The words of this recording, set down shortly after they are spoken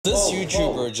This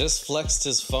YouTuber just flexed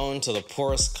his phone to the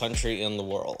poorest country in the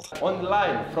world.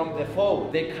 Online, from the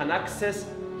phone, they can access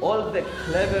all the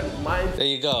clever minds. There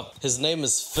you go. His name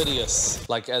is Fidias,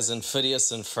 like as in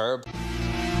Phineas and Ferb.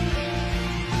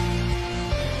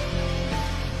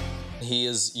 He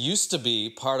used to be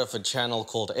part of a channel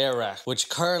called Iraq, which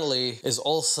currently is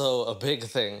also a big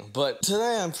thing. But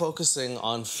today I'm focusing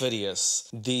on Fidias,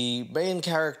 the main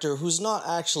character who's not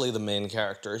actually the main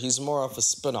character. He's more of a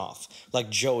spin-off, like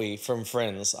Joey from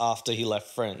Friends after he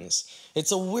left Friends.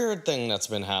 It's a weird thing that's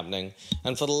been happening,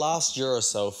 and for the last year or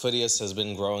so, Fidias has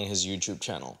been growing his YouTube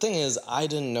channel. Thing is, I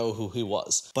didn't know who he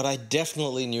was, but I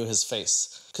definitely knew his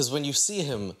face. Because when you see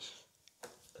him,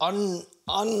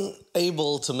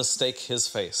 unable to mistake his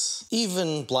face.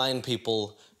 Even blind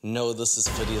people know this is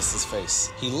Fidias'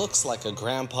 face. He looks like a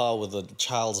grandpa with a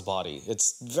child's body.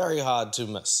 It's very hard to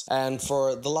miss. And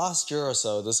for the last year or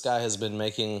so, this guy has been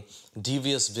making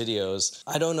devious videos.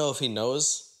 I don't know if he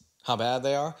knows how bad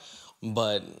they are,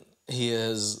 but he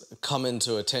has come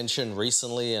into attention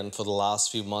recently and for the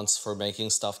last few months for making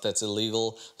stuff that's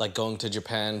illegal, like going to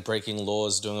Japan, breaking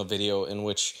laws, doing a video in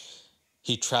which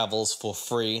he travels for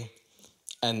free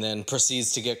and then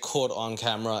proceeds to get caught on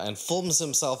camera and films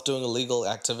himself doing illegal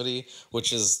activity,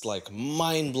 which is like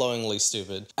mind-blowingly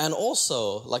stupid. And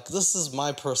also, like, this is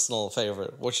my personal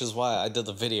favorite, which is why I did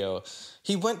the video.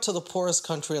 He went to the poorest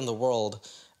country in the world,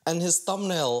 and his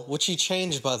thumbnail, which he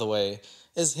changed by the way,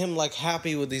 is him like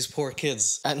happy with these poor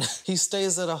kids. And he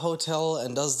stays at a hotel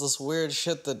and does this weird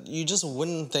shit that you just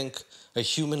wouldn't think a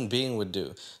human being would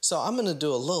do. So I'm gonna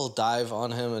do a little dive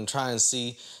on him and try and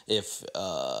see if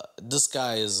this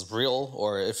guy is real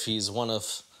or if he's one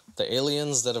of the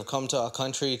aliens that have come to our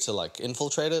country to like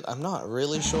infiltrate it. I'm not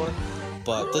really sure,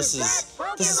 but this is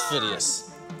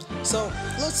Fidias. So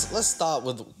let's start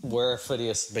with where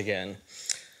Fidias began.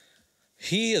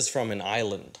 He is from an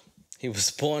island. He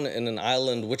was born in an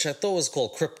island which I thought was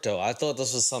called Crypto. I thought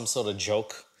this was some sort of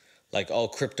joke. Like, oh,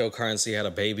 cryptocurrency had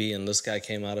a baby and this guy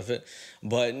came out of it.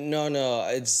 But no,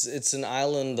 it's an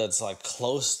island that's like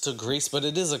close to Greece, but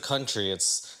it is a country.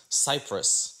 It's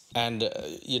Cyprus. And,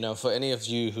 you know, for any of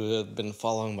you who have been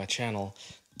following my channel,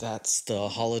 that's the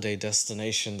holiday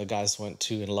destination the guys went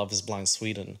to in Love is Blind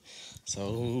Sweden. So,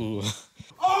 ooh.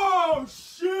 Oh,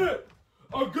 shit!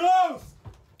 A ghost!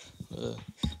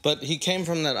 But he came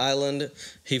from that island,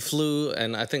 he flew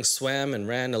and I think swam and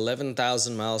ran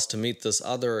 11,000 miles to meet this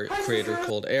other creator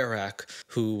called Iraq,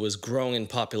 who was growing in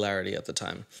popularity at the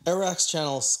time. Iraq's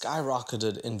channel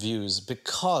skyrocketed in views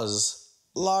because,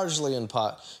 largely in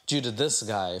part, due to this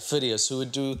guy, Fidias, who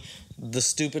would do the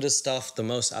stupidest stuff, the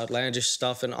most outlandish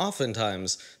stuff, and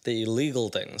oftentimes the illegal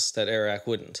things that Iraq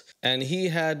wouldn't. And he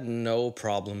had no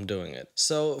problem doing it.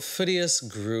 So Fidias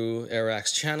grew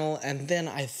Iraq's channel, and then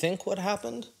I think what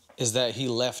happened is that he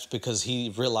left because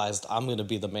he realized, I'm gonna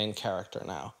be the main character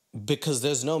now. Because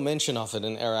there's no mention of it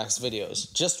in Iraq's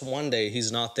videos. Just one day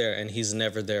he's not there and he's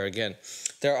never there again.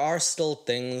 There are still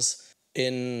things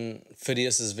in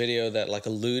Fidias' video that like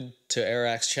allude to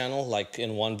Iraq's channel, like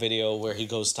in one video where he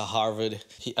goes to Harvard,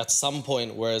 he at some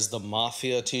point wears the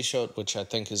Mafia t-shirt, which I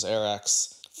think is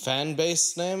Iraq's fan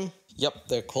base name. Yep,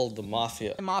 they're called the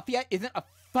Mafia. Mafia isn't a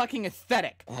fucking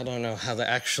aesthetic. I don't know how the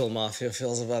actual Mafia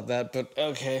feels about that, but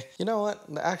okay. You know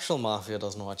what? The actual Mafia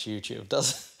doesn't watch YouTube,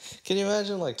 does it? Can you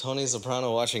imagine like Tony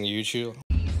Soprano watching YouTube?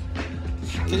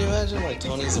 Can you imagine like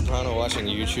Tony Soprano watching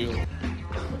YouTube?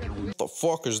 The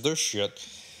fuck is this shit?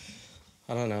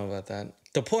 I don't know about that.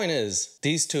 The point is,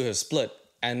 these two have split,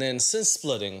 and then since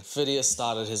splitting, Fidias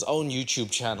started his own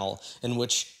YouTube channel in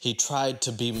which he tried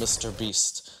to be Mr.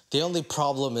 Beast. The only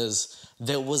problem is,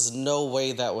 there was no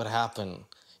way that would happen.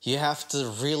 You have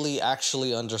to really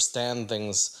actually understand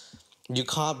things. You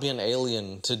can't be an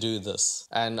alien to do this.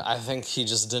 And I think he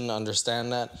just didn't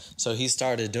understand that. So he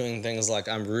started doing things like,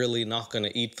 I'm really not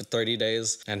gonna eat for 30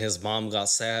 days. And his mom got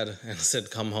sad and said,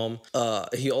 come home.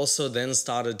 He also then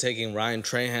started taking Ryan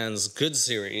Trahan's Good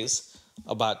series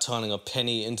about turning a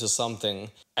penny into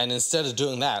something. And instead of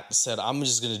doing that, said, I'm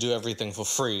just gonna do everything for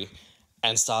free,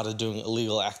 and started doing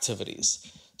illegal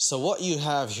activities. So what you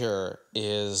have here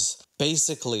is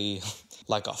basically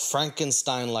like a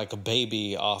Frankenstein-like a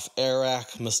baby of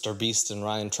Iraq, Mr. Beast, and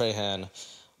Ryan Trahan,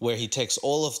 where he takes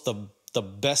all of the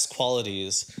best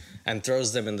qualities and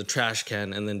throws them in the trash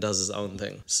can and then does his own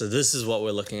thing. So this is what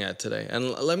we're looking at today.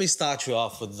 And let me start you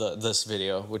off with this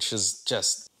video, which is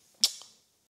just...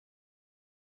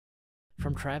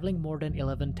 From traveling more than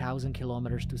 11,000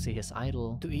 kilometers to see his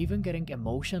idol, to even getting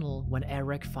emotional when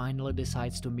Eric finally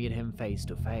decides to meet him face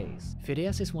to face.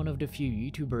 Fidias is one of the few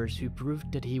YouTubers who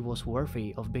proved that he was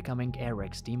worthy of becoming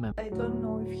Eric's team member. I don't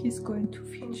know if he's going to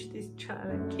finish this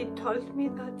challenge. He told me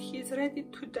that he's ready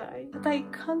to die, but I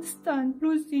can't stand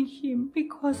losing him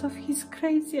because of his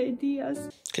crazy ideas.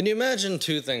 Can you imagine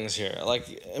two things here? Like,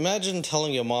 imagine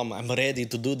telling your mom, I'm ready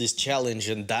to do this challenge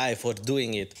and die for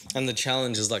doing it. And the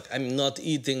challenge is like, I'm not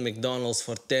eating McDonald's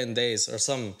for 10 days or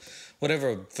some,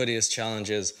 whatever Fidias challenge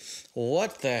is.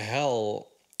 What the hell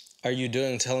are you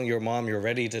doing telling your mom you're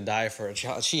ready to die for a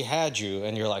challenge? She had you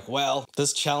and you're like, well,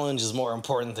 this challenge is more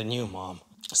important than you, mom.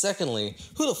 Secondly,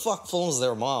 who the fuck films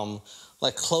their mom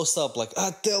like close up, like,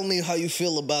 tell me how you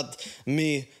feel about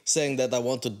me saying that I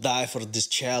want to die for this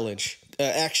challenge.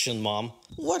 Action, mom.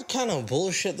 What kind of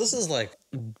bullshit? This is like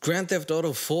Grand Theft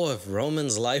Auto 4 if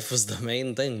Roman's life was the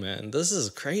main thing, man. This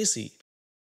is crazy.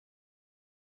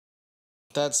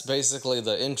 That's basically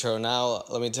the intro. Now,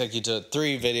 let me take you to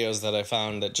 3 videos that I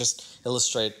found that just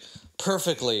illustrate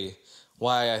perfectly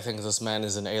why I think this man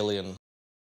is an alien.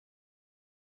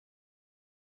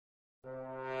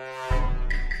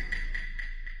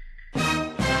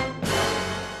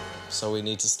 So we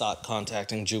need to start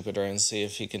contacting Jupiter and see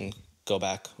if he can go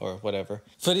back or whatever.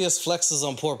 Fidias flexes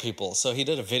on poor people. So he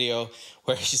did a video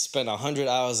where he spent 100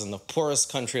 hours in the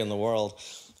poorest country in the world,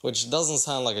 which doesn't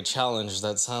sound like a challenge.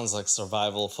 That sounds like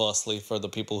survival, firstly, for the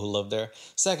people who live there.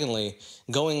 Secondly,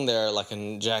 going there like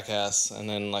a jackass and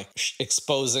then like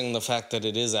exposing the fact that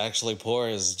it is actually poor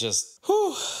is just,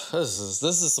 whew, this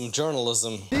is some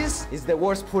journalism. This is the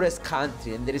world's poorest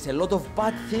country, and there is a lot of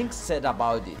bad things said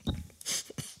about it.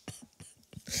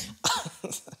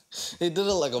 He did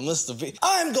it like a Mr. B.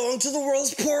 I'm going to the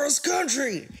world's poorest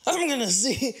country. I'm gonna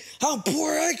see how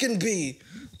poor I can be.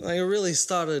 Like, it really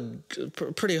started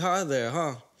pretty hard there,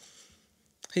 huh?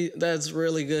 That's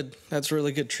really good. That's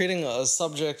really good. Treating a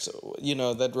subject, you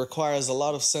know, that requires a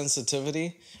lot of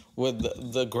sensitivity with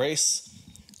the grace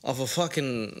of a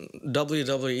fucking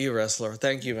WWE wrestler.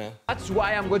 Thank you, man. That's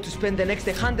why I'm going to spend the next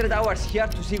 100 hours here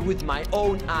to see with my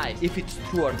own eyes if it's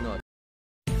true or not.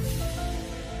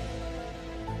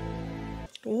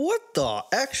 What the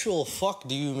actual fuck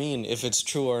do you mean if it's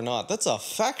true or not? That's a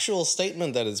factual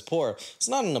statement that it's poor. It's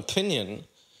not an opinion.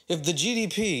 If the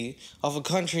GDP of a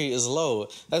country is low,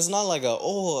 that's not like a,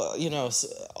 oh, you know,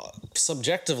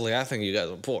 subjectively, I think you guys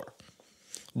are poor.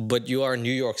 But you are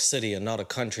New York City and not a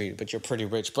country, but you're pretty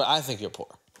rich. But I think you're poor.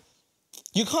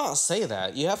 You can't say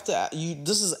that. You have to,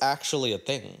 this is actually a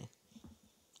thing.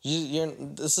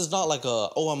 This is not like a,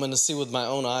 oh, I'm going to see with my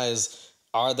own eyes.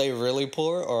 Are they really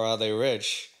poor or are they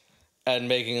rich? And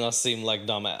making us seem like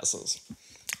dumbasses.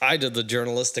 I did the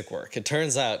journalistic work. It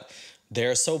turns out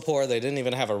they're so poor they didn't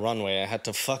even have a runway. I had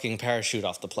to fucking parachute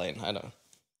off the plane. I know.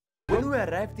 When we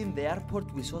arrived in the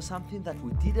airport, we saw something that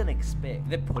we didn't expect.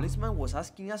 The policeman was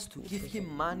asking us to give him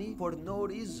money for no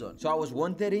reason. So I was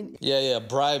wondering... Yeah,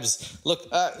 bribes. Look,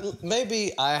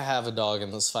 maybe I have a dog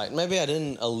in this fight. Maybe I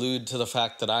didn't allude to the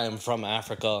fact that I am from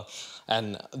Africa,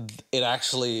 and it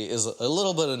actually is a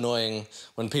little bit annoying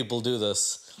when people do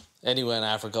this anywhere in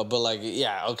Africa. But like,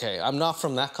 yeah, okay, I'm not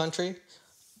from that country,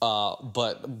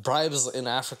 but bribes in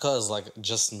Africa is like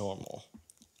just normal.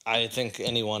 I think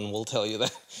anyone will tell you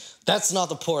that. That's not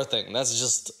the poor thing. That's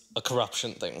just a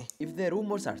corruption thing. If the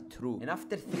rumors are true, and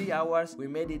after 3 hours, we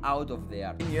made it out of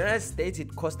there. In the United States,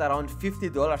 it cost around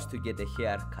 $50 to get a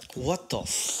haircut. What the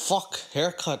fuck?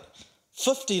 Haircut?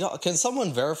 $50? Can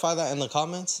someone verify that in the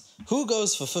comments? Who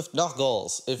goes for 50? Not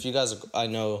goals. If you guys, I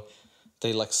know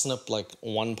they like snip like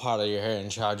one part of your hair and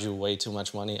charge you way too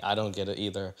much money. I don't get it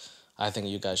either. I think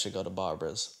you guys should go to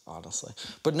barbers, honestly.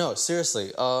 But no,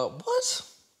 seriously, what?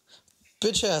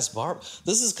 Bitch ass barb.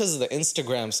 This is because of the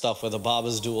Instagram stuff where the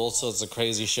barbers do all sorts of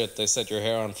crazy shit. They set your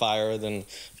hair on fire, then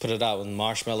put it out with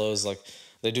marshmallows. Like,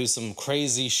 they do some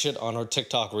crazy shit on her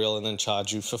TikTok reel and then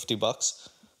charge you $50.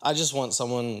 I just want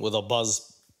someone with a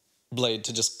buzz blade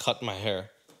to just cut my hair.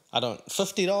 I don't...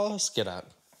 $50? Get out.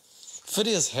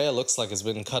 Fidias' hair looks like it's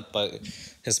been cut by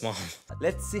his mom.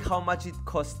 Let's see how much it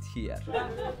cost here.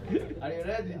 Are you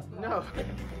ready? No.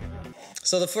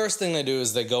 So the first thing they do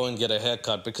is they go and get a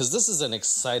haircut because this is an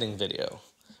exciting video.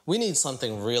 We need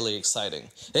something really exciting.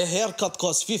 A haircut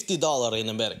costs $50 in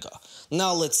America.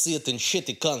 Now let's see it in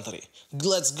shitty country.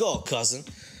 Let's go, cousin.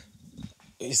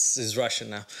 He's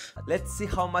Russian now. Let's see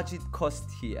how much it cost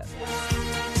here.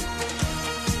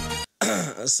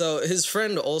 So his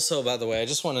friend also, by the way, I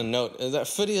just want to note that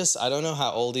Fidias, I don't know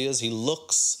how old he is. He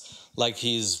looks like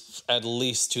he's at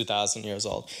least 2,000 years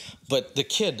old. But the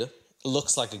kid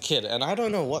looks like a kid. And I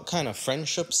don't know what kind of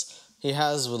friendships he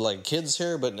has with like kids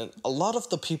here, but a lot of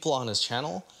the people on his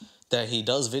channel that he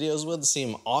does videos with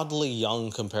seem oddly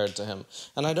young compared to him.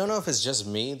 And I don't know if it's just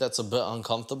me that's a bit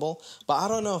uncomfortable, but I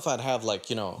don't know if I'd have like,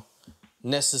 you know,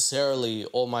 necessarily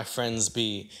all my friends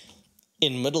be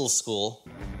in middle school.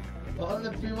 All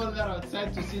the people that are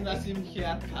outside to see Nassim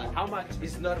haircut. How much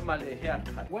is normally a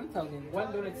haircut? 1,000.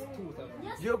 $1 is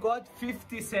 2,000. You got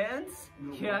 50 cents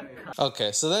haircut.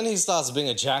 Okay, so then he starts being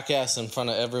a jackass in front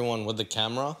of everyone with the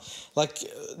camera. Like,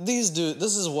 this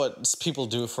is what people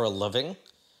do for a living.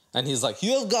 And he's like,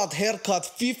 you've got haircut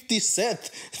 50 cents.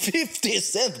 50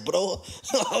 cents, bro.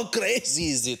 How crazy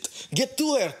is it? Get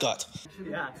two haircut.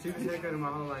 Yeah, cheapest haircut in my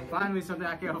whole life. Find me something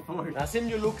I can afford. Nassim,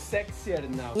 you look sexier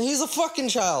now. He's a fucking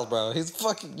child, bro. He's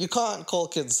fucking. You can't call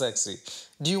kids sexy.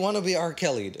 Do you want to be R.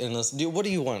 Kelly'd in this? What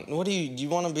do you want? Do you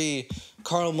want to be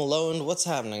Karl Malone? What's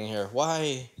happening here?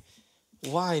 Why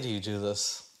do you do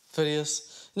this,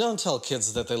 Fidias? Don't tell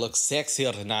kids that they look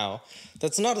sexier now.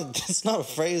 That's not a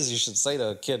phrase you should say to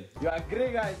a kid. You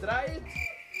agree, guys, right?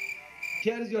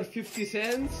 Here's your 50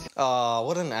 cents. Aw,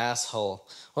 what an asshole.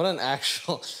 What an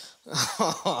actual...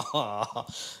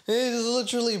 He's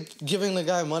literally giving the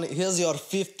guy money. Here's your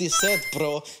 50 cents,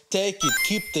 bro. Take it.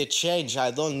 Keep the change.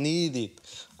 I don't need it.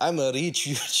 I'm a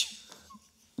rich...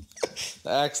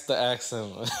 the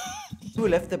accent. We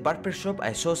left the barber shop.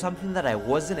 I saw something that I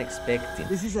wasn't expecting.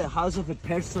 This is a house of a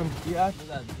person here.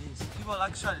 Look at this. People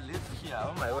actually live here.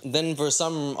 Oh my god. Then for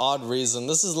some odd reason,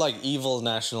 this is like evil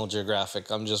National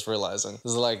Geographic, I'm just realizing.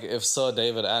 This is like if Sir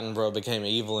David Attenborough became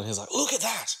evil and he's like, look at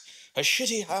that! A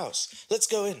shitty house. Let's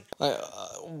go in.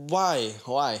 Why?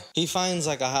 Why? He finds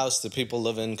like a house that people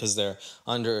live in because they're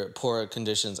under poor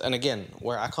conditions. And again,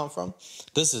 where I come from,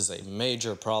 this is a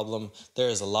major problem. There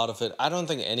is a lot of it. I don't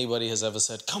think anybody has ever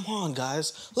said, come on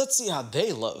guys, let's see how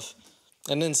they live.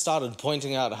 And then started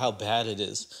pointing out how bad it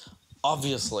is.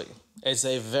 Obviously, it's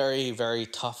a very, very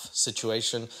tough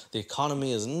situation. The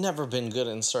economy has never been good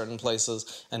in certain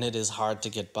places and it is hard to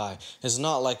get by. It's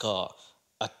not like a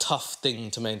tough thing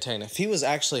to maintain. If he was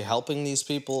actually helping these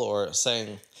people or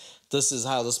saying, this is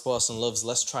how this person lives,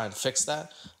 let's try and fix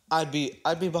that, I'd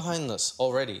be behind this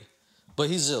already. But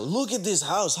he's just, look at this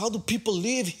house, how do people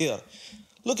live here?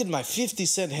 Look at my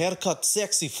 50-cent haircut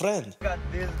sexy friend. Look at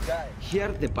this guy.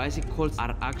 Here the bicycles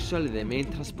are actually the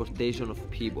main transportation of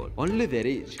people. Only the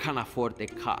rich can afford a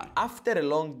car. After a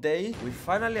long day, we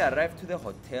finally arrived to the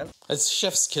hotel. It's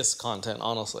chef's kiss content,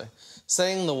 honestly.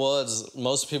 Saying the words,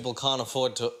 most people can't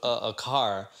afford a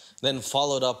car, then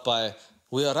followed up by,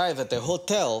 we arrive at the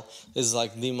hotel, is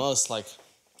like the most like...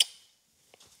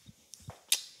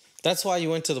 That's why you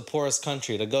went to the poorest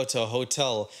country, to go to a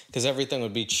hotel, because everything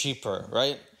would be cheaper,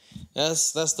 right?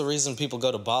 Yes, that's the reason people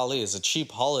go to Bali. It's a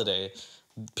cheap holiday.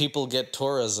 People get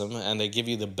tourism, and they give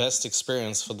you the best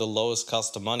experience for the lowest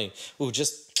cost of money. Ooh,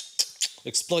 just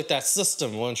exploit that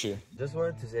system, won't you? Just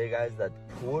wanted to say, guys, that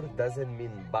poor doesn't mean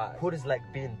bad. Poor is like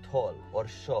being tall or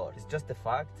short. It's just a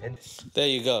fact. And there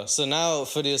you go. So now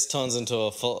Fidias turns into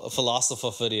a philosopher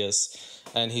Fidias.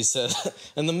 And he said,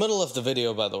 in the middle of the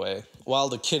video, by the way, while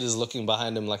the kid is looking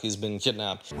behind him like he's been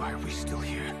kidnapped. Why are we still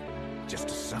here? Just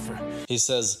to suffer? He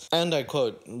says, and I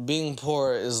quote, being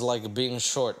poor is like being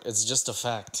short. It's just a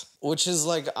fact. Which is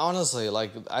like, honestly,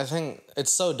 like, I think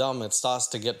it's so dumb it starts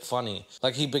to get funny.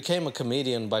 Like, he became a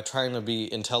comedian by trying to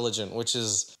be intelligent, which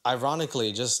is,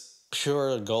 ironically, just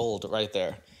pure gold right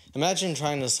there. Imagine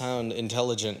trying to sound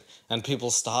intelligent and people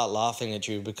start laughing at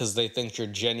you because they think you're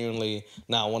genuinely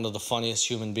now one of the funniest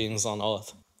human beings on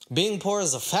earth. Being poor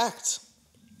is a fact.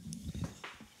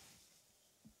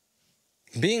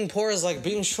 Being poor is like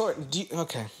being short.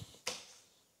 Okay.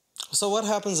 So what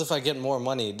happens if I get more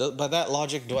money? By that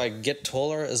logic, do I get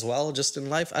taller as well just in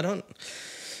life? I don't...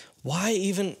 Why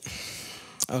even...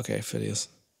 Okay, Fidias.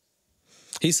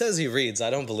 He says he reads. I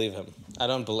don't believe him. I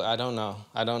don't know.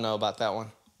 I don't know about that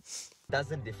one.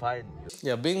 doesn't define you.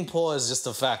 Yeah, being poor is just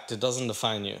a fact. It doesn't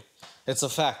define you. It's a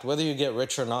fact. Whether you get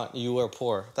rich or not, you are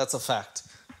poor. That's a fact.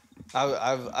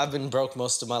 I've been broke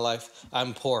most of my life.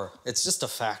 I'm poor. It's just a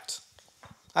fact.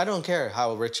 I don't care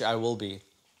how rich I will be.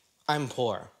 I'm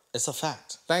poor. It's a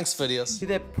fact. Thanks, Fidias.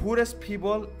 The poorest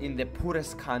people in the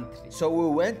poorest country. So we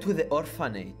went to the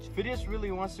orphanage. Fidias really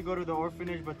wants to go to the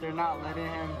orphanage, but they're not letting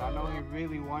him. I know he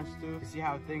really wants to see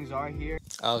how things are here.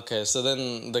 Okay, so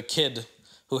then the kid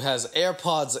who has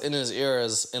AirPods in his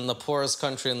ears in the poorest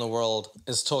country in the world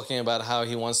is talking about how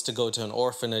he wants to go to an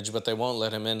orphanage, but they won't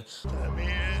let him in. Let me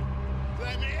in.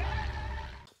 Let me in.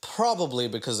 Probably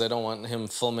because they don't want him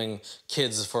filming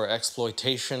kids for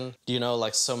exploitation, you know,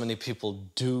 like so many people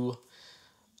do.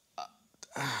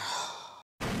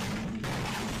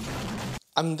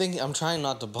 I'm trying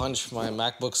not to punch my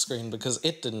MacBook screen because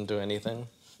it didn't do anything.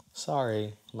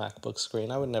 Sorry, MacBook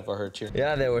screen, I would never hurt you.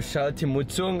 Yeah, they were shouting,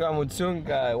 Mutsunga,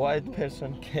 Mutsunga, a white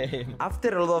person came.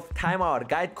 After a lot of time, our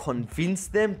guide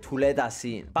convinced them to let us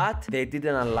in, but they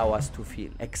didn't allow us to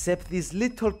film, except this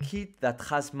little kid that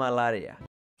has malaria.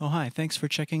 Oh, hi, thanks for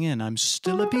checking in. I'm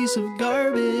still a piece of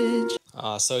garbage.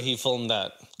 So he filmed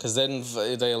that, because then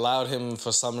they allowed him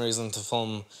for some reason to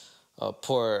film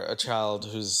a child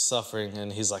who's suffering,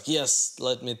 and he's like, yes,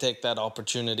 let me take that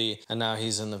opportunity, and now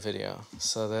he's in the video.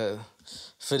 So the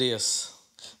Fidias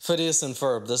and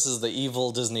Ferb, this is the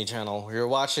evil Disney channel. You're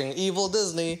watching evil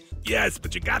Disney. Yes,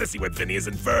 but you gotta see what Phineas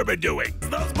and Ferb are doing.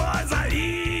 Those boys are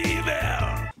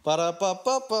evil.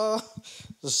 Ba-da-ba-ba-ba.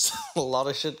 There's a lot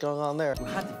of shit going on there. We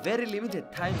had very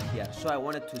limited time here, so I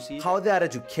wanted to see how their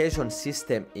education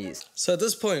system is. So at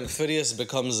this point, Fidias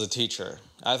becomes a teacher.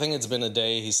 I think it's been a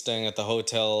day, he's staying at the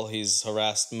hotel, he's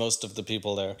harassed most of the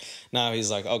people there. Now he's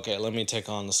like, okay, let me take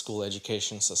on the school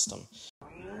education system.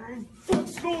 Fuck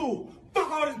school!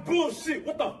 Fuck all this bullshit!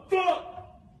 What the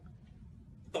fuck?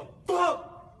 The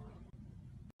fuck?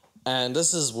 And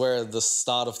this is where the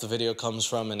start of the video comes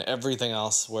from and everything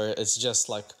else, where it's just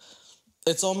like,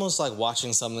 it's almost like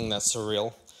watching something that's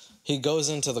surreal. He goes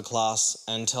into the class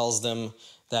and tells them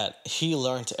that he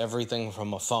learned everything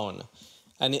from a phone.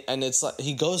 And it's like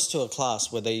he goes to a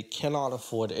class where they cannot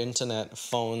afford internet,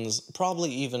 phones, probably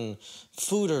even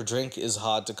food or drink is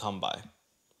hard to come by.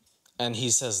 And he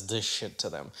says this shit to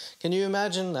them. Can you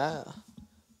imagine that?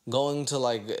 Going to,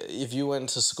 like, if you went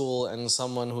to school and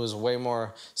someone who is way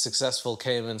more successful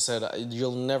came and said,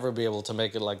 you'll never be able to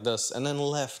make it like this, and then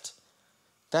left.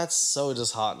 That's so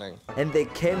disheartening. And they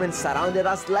came and surrounded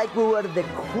us like we were the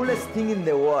coolest thing in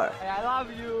the world. I love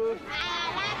you.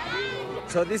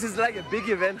 So this is like a big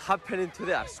event happening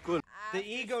to our school. The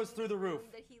ego's through the roof.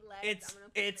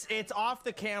 It's off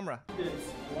the camera.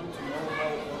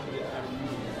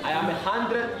 I am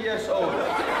 100 years old.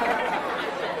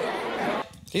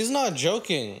 He's not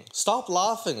joking. Stop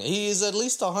laughing. He's at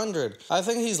least 100. I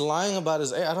think he's lying about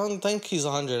his age. I don't think he's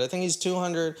 100. I think he's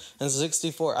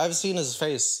 264. I've seen his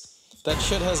face. That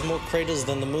shit has more craters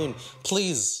than the moon.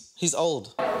 Please, he's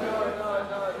old. I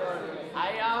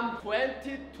am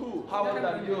 22. How old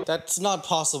are you? That's not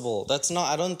possible.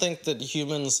 I don't think that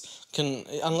humans can,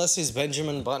 unless he's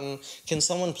Benjamin Button, can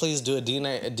someone please do a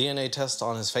DNA test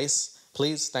on his face?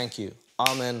 Please? Thank you.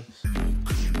 Amen.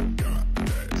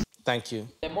 Thank you.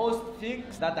 The most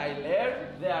things that I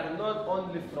learned, they are not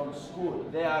only from school.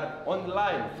 They are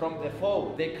online, from the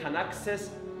phone. They can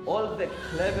access all the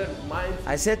clever minds.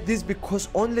 I said this because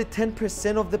only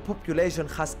 10% of the population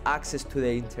has access to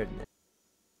the internet.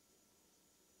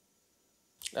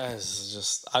 It's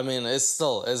just, I mean, it's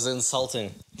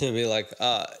insulting to be like,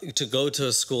 to go to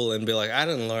a school and be like, I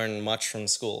didn't learn much from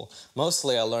school.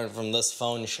 Mostly I learned from this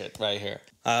phone shit right here.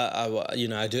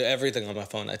 I do everything on my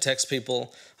phone. I text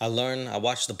people, I learn, I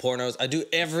watch the pornos. I do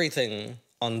everything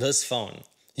on this phone.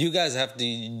 You guys have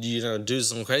to, do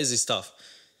some crazy stuff.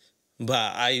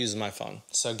 But I use my phone.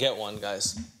 So get one,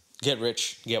 guys. Get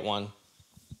rich, get one.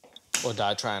 Or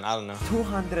die trying, I don't know.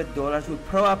 $200 will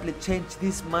probably change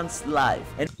this man's life.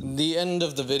 And the end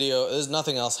of the video, there's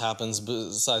nothing else happens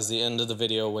besides the end of the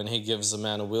video when he gives the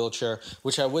man a wheelchair,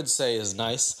 which I would say is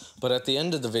nice. But at the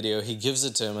end of the video, he gives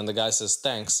it to him and the guy says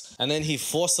thanks. And then he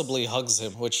forcibly hugs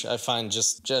him, which I find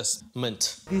just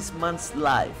mint. This man's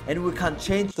life. And we can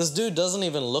change. This dude doesn't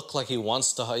even look like he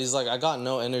wants to hug. He's like, I got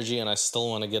no energy and I still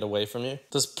want to get away from you.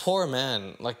 This poor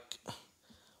man, like,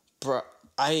 bruh,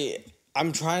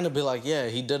 I'm trying to be like, yeah,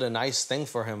 he did a nice thing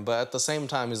for him, but at the same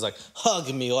time, he's like,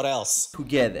 hug me or else.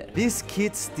 Together. These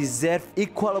kids deserve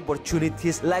equal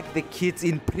opportunities like the kids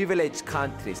in privileged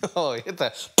countries. Oh, hit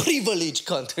that. Privileged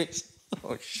countries.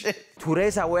 Oh, shit. To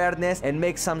raise awareness and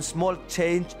make some small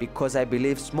change, because I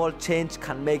believe small change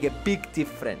can make a big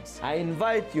difference. I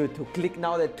invite you to click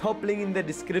now the top link in the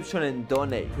description and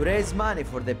donate to raise money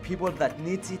for the people that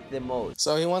need it the most.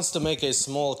 So he wants to make a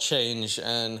small change,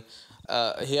 and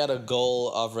he had a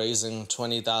goal of raising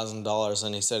 $20,000,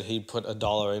 and he said he'd put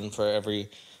 $1 in for every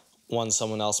one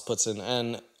someone else puts in.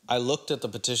 And I looked at the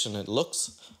petition. It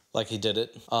looks like he did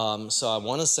it. So I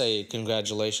want to say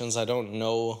congratulations. I don't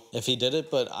know if he did it,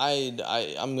 but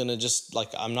I'm gonna just,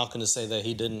 like, I'm not gonna say that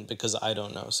he didn't because I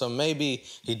don't know. So maybe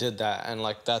he did that, and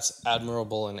like that's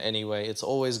admirable in any way. It's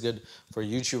always good for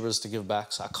YouTubers to give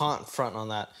back, so I can't front on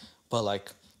that. But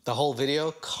like the whole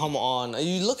video, come on.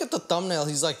 You look at the thumbnail,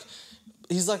 he's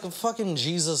like a fucking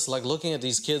Jesus, like looking at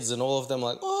these kids and all of them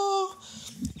like, oh,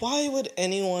 why would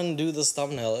anyone do this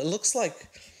thumbnail? It looks like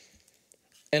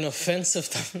an offensive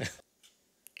thumbnail.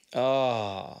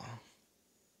 Oh.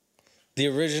 The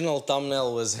original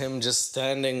thumbnail was him just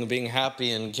standing, being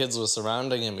happy, and kids were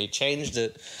surrounding him. He changed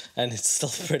it, and it's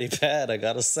still pretty bad, I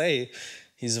gotta say.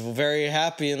 He's very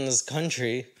happy in this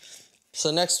country.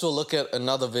 So next we'll look at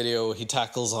another video he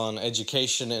tackles on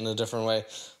education in a different way.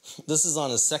 This is on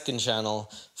his second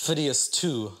channel, Fidias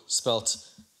 2, spelt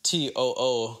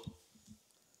T-O-O.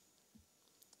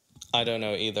 I don't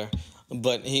know either,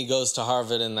 but he goes to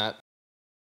Harvard in that.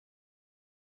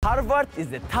 Harvard is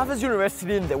the toughest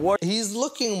university in the world. He's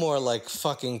looking more like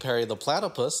fucking Perry the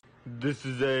Platypus. This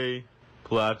is a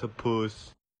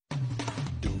platypus.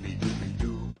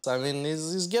 I mean,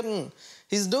 he's doing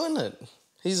it.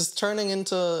 He's turning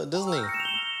into Disney.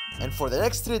 And for the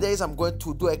next 3 days, I'm going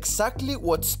to do exactly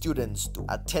what students do.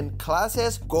 Attend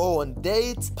classes, go on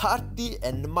dates, party,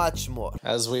 and much more.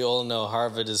 As we all know,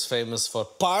 Harvard is famous for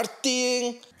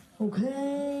partying.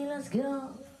 Okay, let's go.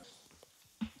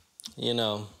 You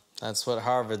know, that's what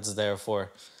Harvard's there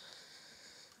for.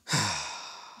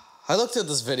 I looked at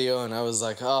this video and I was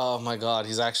like, oh my God,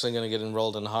 he's actually going to get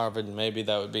enrolled in Harvard. Maybe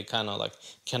that would be kind of like,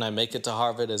 can I make it to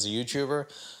Harvard as a YouTuber?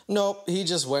 Nope, he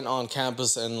just went on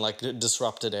campus and like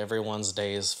disrupted everyone's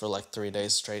days for like 3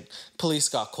 days straight. Police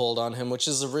got called on him, which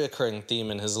is a reoccurring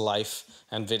theme in his life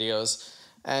and videos.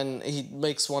 And he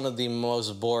makes one of the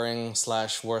most boring /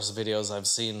 worst videos I've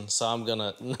seen, so I'm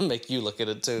gonna make you look at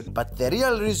it too. But the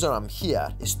real reason I'm here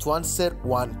is to answer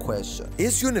one question.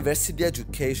 Is university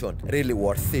education really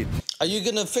worth it? Are you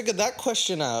gonna figure that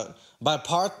question out by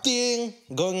partying,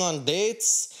 going on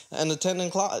dates, and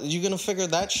attending class? You're gonna figure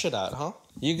that shit out, huh?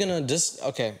 You're gonna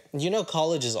okay, you know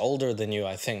college is older than you,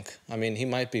 I think. I mean, he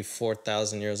might be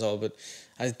 4,000 years old, but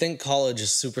I think college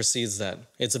supersedes that.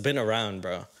 It's been around,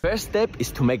 bro. First step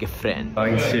is to make a friend.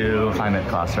 Going to climate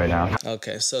class right now.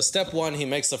 Okay, so step one, he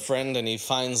makes a friend and he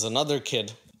finds another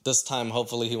kid. This time,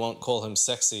 hopefully he won't call him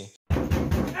sexy.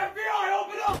 FBI,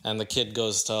 open up! And the kid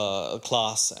goes to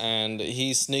class and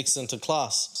he sneaks into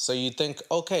class. So you think,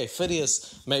 okay,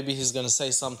 Fidias, maybe he's gonna say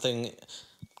something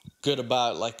good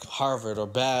about like Harvard or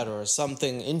bad or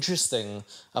something interesting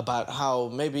about how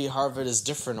maybe Harvard is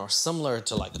different or similar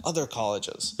to like other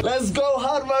colleges. Let's go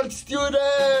Harvard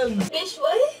students!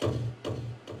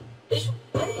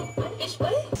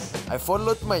 I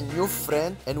followed my new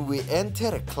friend and we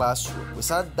entered a classroom. We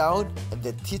sat down and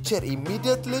the teacher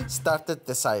immediately started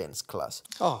the science class.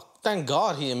 Oh, thank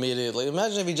God he immediately.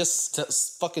 Imagine if he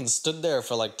just fucking stood there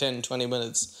for like 10, 20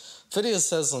 minutes. Fidias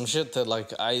says some shit that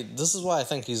like, this is why I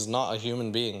think he's not a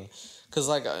human being. Cause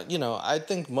like, you know, I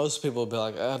think most people would be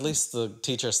like, at least the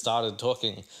teacher started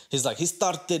talking. He's like, he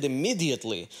started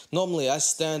immediately. Normally I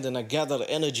stand and I gather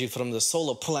energy from the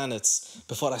solar planets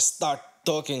before I start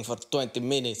talking for 20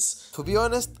 minutes. To be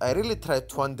honest, I really tried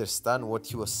to understand what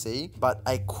he was saying, but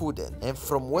I couldn't. And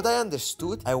from what I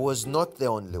understood, I was not the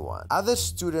only one. Other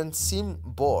students seemed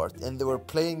bored and they were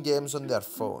playing games on their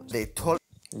phones. They told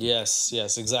Yes,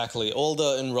 exactly. All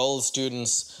the enrolled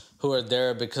students who are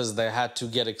there because they had to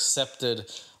get accepted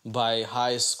by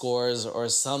high scores or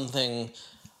something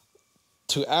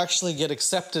to actually get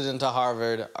accepted into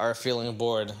Harvard are feeling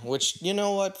bored, which, you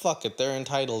know what, fuck it, they're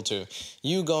entitled to.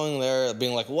 You going there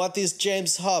being like, what is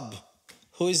James Hub?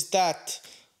 Who is that?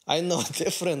 I know a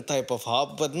different type of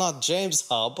hub, but not James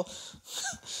Hub.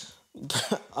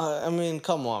 I mean,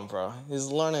 come on, bro. He's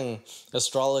learning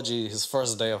astrology his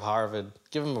first day of Harvard.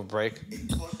 Give him a break.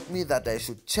 told me that I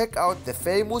should check out the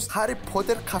famous Harry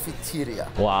Potter cafeteria.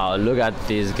 Wow, look at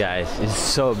these guys. It's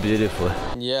so beautiful.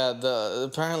 Yeah,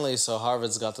 apparently, so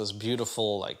Harvard's got this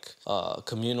beautiful, like,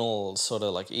 communal sort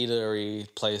of, like, eatery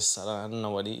place. I don't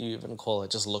know what you even call it.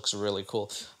 It just looks really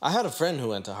cool. I had a friend who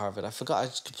went to Harvard. I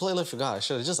completely forgot. I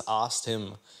should have just asked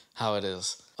him how it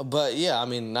is. But yeah, I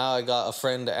mean, now I got a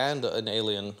friend and an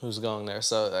alien who's going there.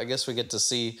 So I guess we get to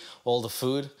see all the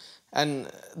food.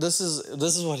 And this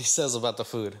is what he says about the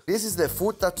food. This is the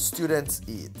food that students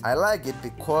eat. I like it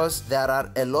because there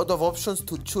are a lot of options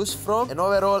to choose from and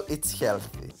overall it's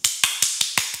healthy.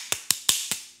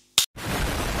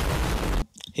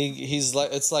 He's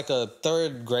like, it's like a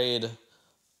 3rd grade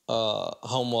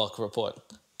homework report.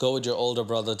 Go with your older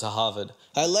brother to Harvard.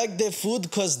 I like the food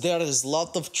because there is a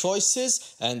lot of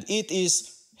choices and it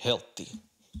is healthy.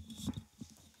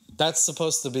 That's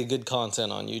supposed to be good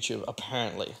content on YouTube,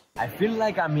 apparently. I feel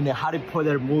like I'm in a Harry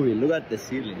Potter movie. Look at the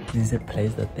ceiling. This is a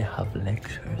place that they have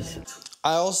lectures.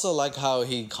 I also like how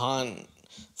he can't,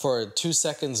 for 2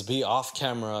 seconds, be off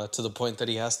camera to the point that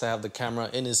he has to have the camera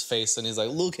in his face and he's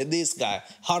like, look at this guy,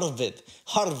 Harvard.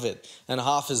 And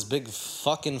half his big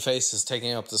fucking face is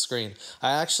taking up the screen.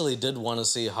 I actually did want to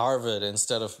see Harvard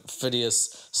instead of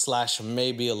Fidias /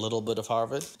 maybe a little bit of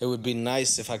Harvard. It would be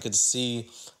nice if I could see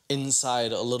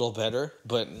inside a little better,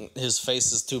 but his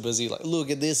face is too busy. Like, look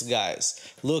at this, guys.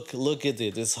 Look at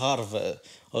it. It's Harvard.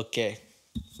 Okay,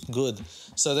 good.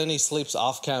 So then he sleeps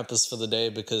off campus for the day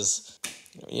because,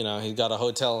 you know, he got a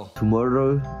hotel.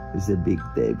 Tomorrow is a big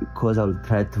day because I'll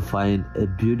try to find a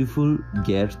beautiful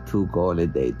girl to go on a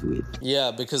date with.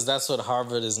 Yeah, because that's what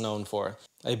Harvard is known for.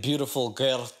 A beautiful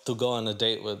girl to go on a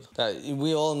date with.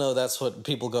 We all know that's what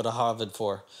people go to Harvard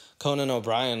for. Conan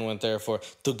O'Brien went there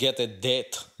to get a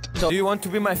date. So, do you want to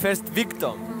be my first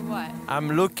victim? For what?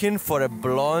 I'm looking for a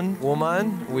blonde woman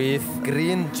with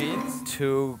green jeans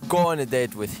to go on a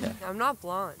date with her. I'm not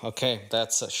blonde. Okay,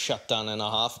 that's a shutdown and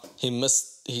a half. He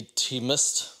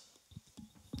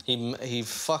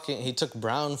took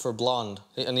brown for blonde,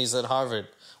 and he's at Harvard.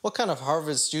 What kind of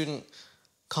Harvard student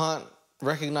can't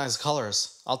recognize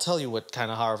colors? I'll tell you what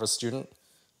kind of Harvard student.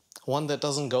 One that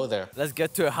doesn't go there. Let's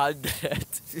get to 100.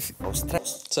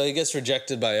 So he gets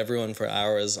rejected by everyone for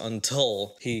hours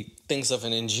until he thinks of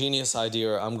an ingenious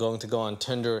idea. I'm going to go on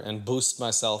Tinder and boost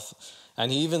myself.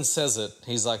 And he even says it.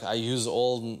 He's like, I use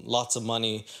lots of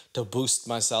money to boost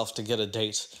myself to get a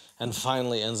date. And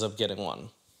finally ends up getting one.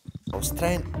 I was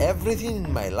trying everything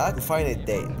in my life to find a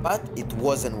date, but it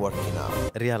wasn't working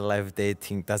out. Real life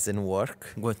dating doesn't work.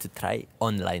 I'm going to try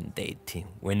online dating.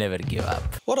 We never give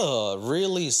up. What a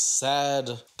really sad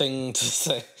thing to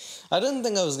say. I didn't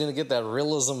think I was going to get that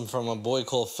realism from a boy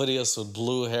called Fidias with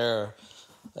blue hair.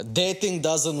 Dating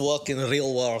doesn't work in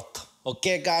real world.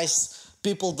 Okay, guys?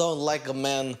 People don't like a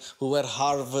man who wear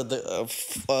Harvard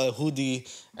hoodie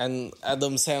and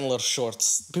Adam Sandler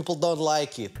shorts. People don't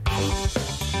like it.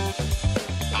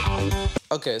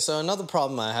 Okay, so another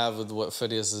problem I have with what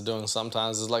Fidias is doing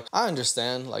sometimes is like, I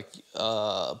understand like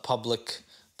public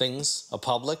things are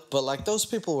public, but like those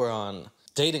people were on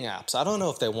dating apps. I don't know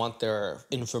if they want their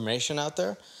information out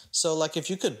there. So like if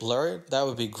you could blur it, that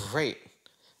would be great.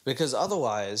 Because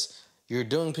otherwise, you're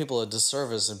doing people a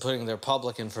disservice and putting their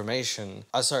public information,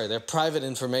 their private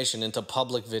information into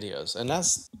public videos. And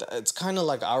it's kind of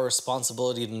like our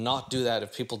responsibility to not do that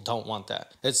if people don't want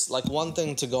that. It's like one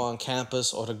thing to go on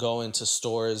campus or to go into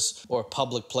stores or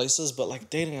public places, but like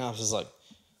dating apps is like,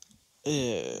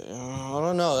 I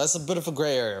don't know, that's a bit of a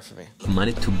gray area for me.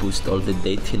 Money to boost all the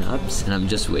dating apps and I'm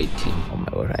just waiting. Oh my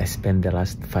god, I spent the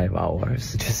last 5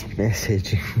 hours just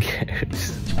messaging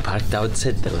girls. Parked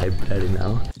outside the library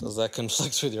now. Does that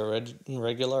conflict with your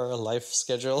regular life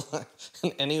schedule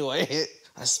in any way?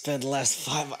 I spent the last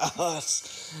 5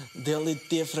 hours. The only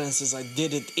difference is I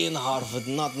did it in Harvard,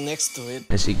 not next to it.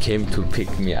 And she came to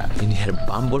pick me up. In her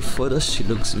Bumble photos, she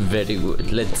looks very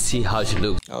good. Let's see how she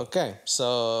looks. Okay,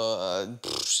 so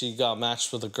she got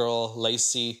matched with a girl,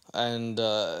 Lacey, and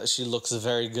she looks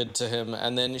very good to him.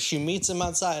 And then she meets him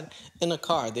outside in a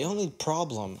car. The only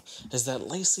problem is that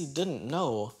Lacey didn't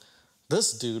know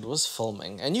this dude was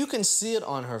filming. And you can see it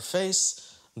on her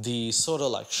face, the sort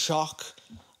of like shock.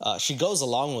 She goes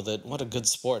along with it. What a good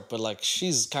sport. But like,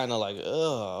 she's kind of like,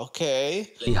 ugh,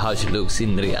 okay. See how she looks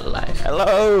in real life.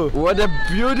 Hello. What a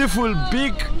beautiful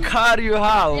big car you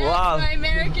have. Yeah, wow. My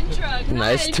American truck.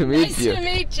 Nice to meet you. Nice to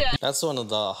meet you. That's one of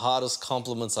the hottest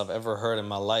compliments I've ever heard in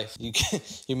my life.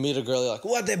 You meet a girl, you're like,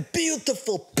 what a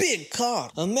beautiful big car.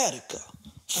 America.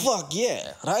 Fuck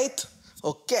yeah, right?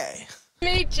 Okay.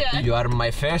 Meet you. You are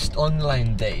my first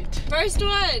online date. First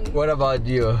one. What about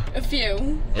you? A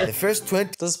few. The first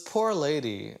 20. This poor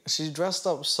lady, she dressed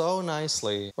up so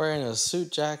nicely, wearing a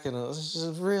suit jacket, and she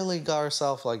really got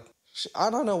herself like,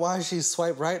 I don't know why she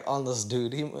swiped right on this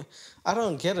dude. I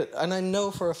don't get it. And I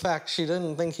know for a fact she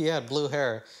didn't think he had blue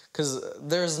hair, because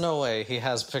there's no way he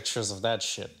has pictures of that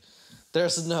shit.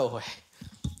 There's no way.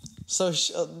 So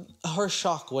her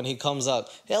shock when he comes out,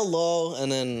 hello, and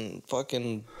then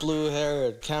fucking blue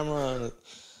hair, camera, and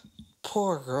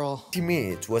poor girl. 20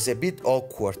 minutes was a bit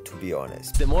awkward, to be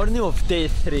honest. The morning of day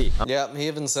 3. Yeah, he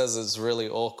even says it's really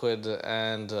awkward,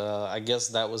 and I guess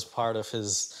that was part of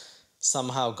his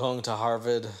somehow going to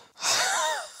Harvard.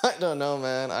 I don't know,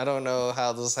 man. I don't know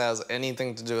how this has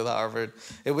anything to do with Harvard.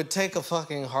 It would take a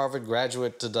fucking Harvard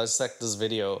graduate to dissect this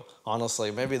video, honestly.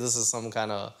 Maybe this is some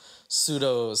kind of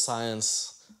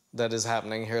pseudo-science that is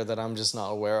happening here that I'm just not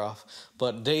aware of.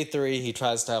 But day 3, he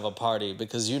tries to have a party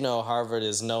because you know Harvard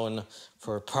is known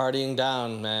for partying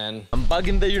down, man. I'm back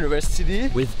in the university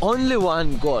with only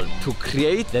one goal, to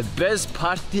create the best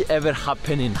party ever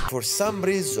happening. For some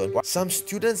reason, some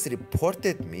students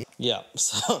reported me. Yeah,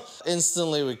 so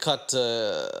instantly we cut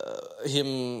to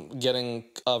him getting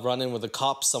a run-in with the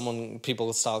cops.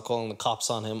 People start calling the cops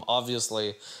on him,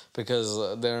 obviously,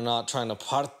 because they're not trying to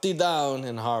party down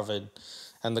in Harvard.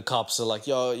 And the cops are like,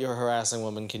 yo, you're harassing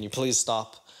women, can you please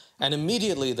stop? And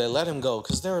immediately they let him go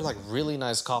because they were like really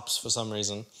nice cops for some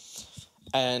reason.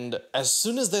 And as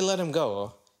soon as they let him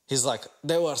go, he's like,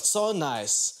 they were so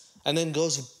nice. And then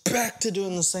goes back to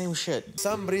doing the same shit.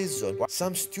 Some reason,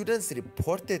 some students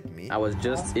reported me. I was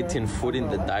just eating food in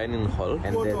the dining hall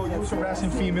and then... You was harassing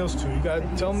females too. You gotta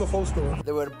tell them the whole story.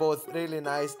 They were both really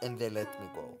nice and they let me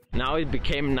go. Now it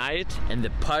became night and the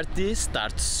party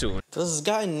starts soon. This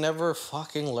guy never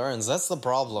fucking learns. That's the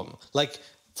problem. Like,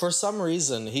 for some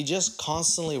reason, he just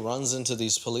constantly runs into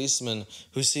these policemen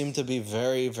who seem to be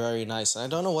very, very nice. And I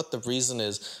don't know what the reason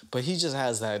is, but he just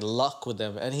has that luck with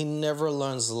them and he never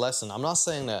learns the lesson. I'm not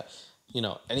saying that, you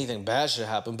know, anything bad should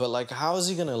happen, but like, how is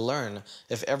he gonna learn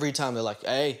if every time they're like,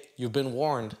 hey, you've been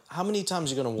warned? How many times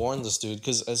are you gonna warn this dude?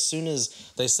 Because as soon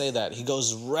as they say that, he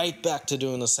goes right back to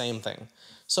doing the same thing.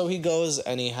 So he goes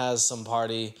and he has some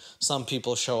party, some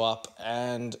people show up,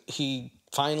 and he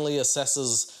finally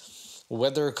assesses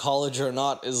whether college or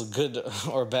not is good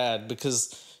or bad,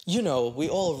 because, you know, we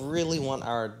all really want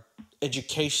our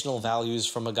educational values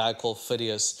from a guy called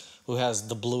Fidias, who has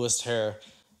the bluest hair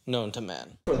known to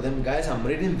man. For them guys, I'm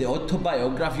reading the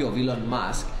autobiography of Elon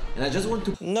Musk, and I just want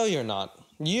to... No, you're not.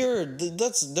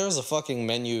 There's a fucking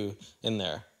menu in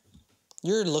there.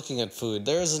 You're looking at food.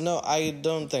 I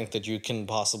don't think that you can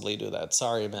possibly do that.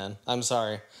 Sorry, man. I'm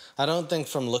sorry. I don't think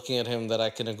from looking at him that I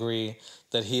can agree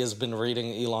that he has been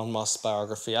reading Elon Musk's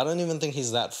biography. I don't even think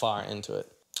he's that far into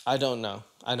it. I don't know.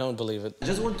 I don't believe it. I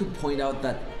just want to point out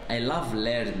that I love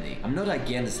learning. I'm not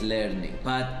against learning,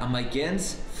 but I'm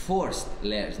against forced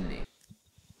learning.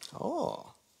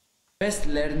 Oh. Best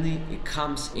learning, it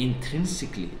comes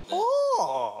intrinsically.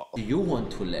 Oh. You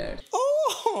want to learn.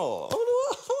 Oh.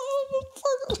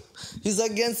 He's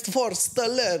against forced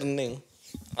learning.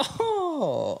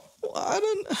 Oh.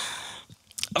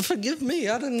 Forgive me,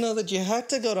 I didn't know that you had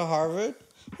to go to Harvard.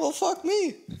 Well, fuck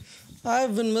me.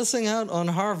 I've been missing out on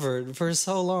Harvard for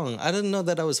so long. I didn't know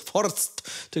that I was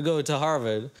forced to go to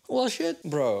Harvard. Well, shit,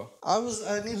 bro.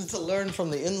 I needed to learn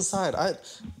from the inside.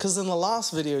 Because in the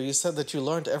last video, you said that you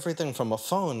learned everything from a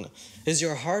phone. Is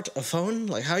your heart a phone?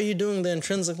 Like, how are you doing the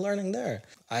intrinsic learning there?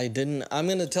 I didn't. I'm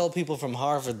going to tell people from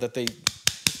Harvard that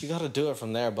you got to do it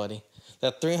from there, buddy.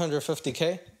 That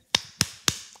 350K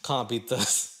can't beat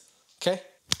this. Okay?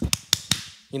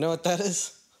 You know what that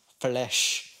is?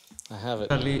 Flesh. I have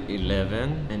it. Only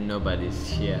 11 and nobody's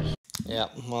here. Yeah,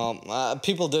 well,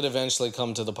 people did eventually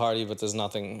come to the party, but there's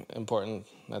nothing important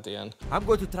at the end. I'm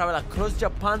going to travel across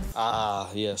Japan. Ah,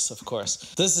 yes, of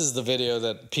course. This is the video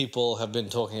that people have been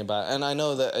talking about, and I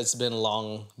know that it's been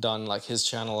long done. Like, his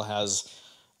channel has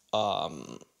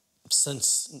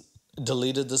since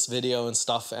deleted this video and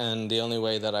stuff, and the only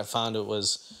way that I found it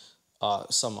was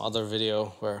some other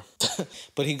video where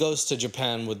but he goes to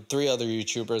Japan with 3 other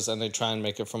YouTubers and they try and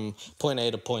make it from point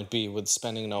A to point B with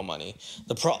spending no money.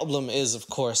 The problem is, of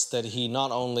course, that he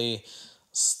not only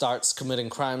starts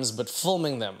committing crimes but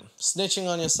filming them. Snitching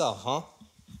on yourself, huh?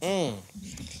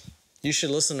 You should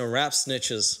listen to Rap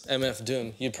Snitches, MF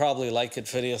Doom. You'd probably like it,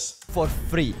 Fidias. For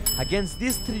free against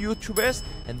these 3 YouTubers,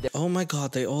 and oh my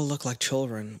god, they all look like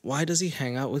children. Why does he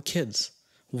hang out with kids?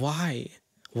 Why?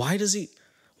 Why does he...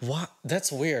 What?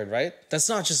 That's weird, right? That's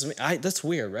not just me. That's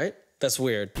weird, right? That's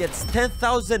weird. Gets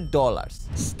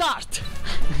 $10,000. Start!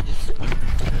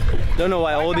 Don't know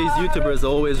why all these YouTubers are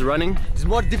always running. It's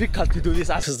more difficult to do this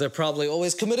because they're probably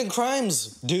always committing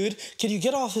crimes, dude. Can you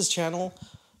get off his channel?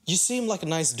 You seem like a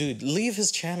nice dude. Leave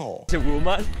his channel. It's a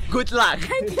woman. Good luck.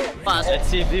 Let's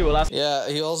see if he will ask. Yeah,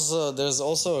 there's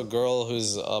also a girl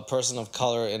who's a person of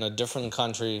color in a different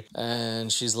country,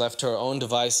 and she's left her own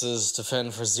devices to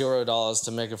fend for $0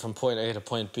 to make it from point A to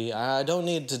point B. I don't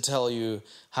need to tell you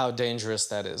how dangerous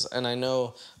that is. And I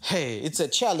know, hey, it's a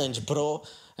challenge, bro.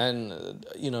 And,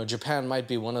 you know, Japan might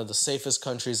be one of the safest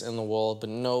countries in the world, but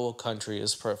no country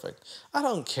is perfect. I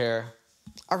don't care.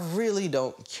 I really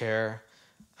don't care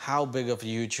how big of a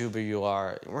YouTuber you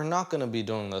are. We're not gonna be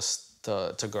doing this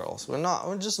to girls.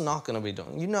 We're just not gonna be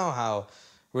doing. You know how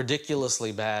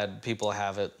ridiculously bad people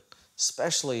have it,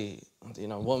 especially, you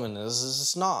know, women.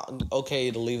 It's not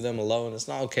okay to leave them alone. It's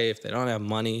not okay if they don't have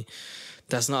money.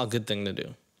 That's not a good thing to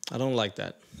do. I don't like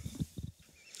that.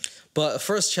 But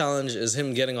first challenge is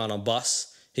him getting on a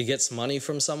bus. He gets money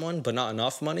from someone, but not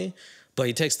enough money. But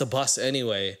he takes the bus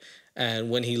anyway,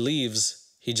 and when he leaves,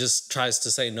 he just tries to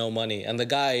say no money, and the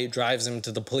guy drives him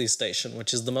to the police station,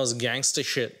 which is the most gangster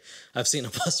shit I've seen a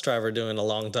bus driver do in a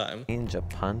long time. In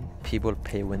Japan, people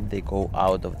pay when they go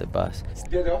out of the bus.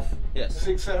 Get off? Yes.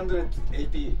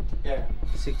 680, yeah.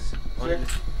 6. Only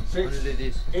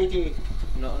this. 80.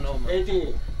 No,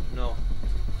 80. No.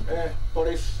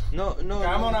 Police. No.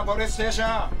 Come on, police station.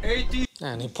 80.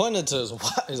 And he pointed to his watch.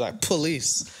 He's like,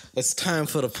 police. It's time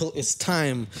for it's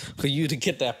time for you to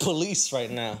get that police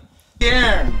right now.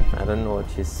 Yeah. I don't know what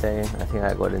he's saying. I think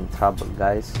I got in trouble,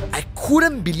 guys. I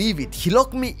couldn't believe it. He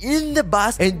locked me in the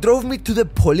bus and drove me to the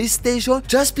police station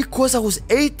just because I was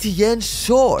 80 yen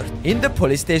short. In the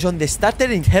police station, they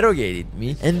started interrogating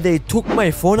me and they took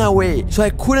my phone away, so I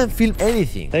couldn't film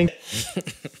anything.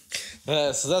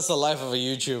 So that's the life of a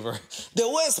YouTuber. The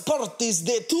worst part is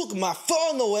they took my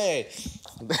phone away.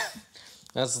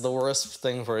 That's the worst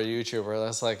thing for a YouTuber.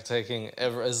 That's like taking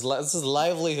this is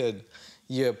livelihood.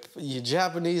 You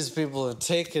Japanese people have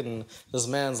taken this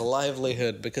man's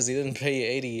livelihood because he didn't pay you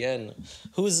 80 yen.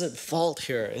 Who's at fault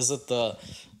here? Is it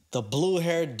the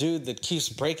blue-haired dude that keeps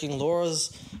breaking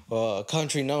laws, or a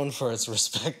country known for its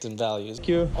respect and values?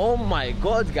 Oh my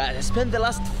god, guys, I spent the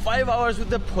last 5 hours with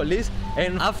the police,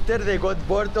 and after they got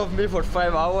bored of me for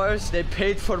 5 hours, they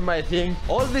paid for my thing.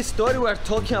 All this story we're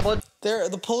talking about.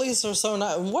 The police are so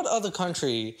nice. What other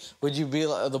country would you be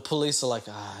like? The police are like,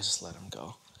 just let him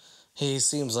go. He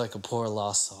seems like a poor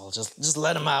lost soul. Just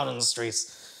let him out in the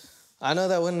streets. I know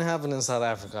that wouldn't happen in South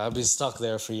Africa. I'd be stuck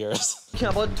there for years.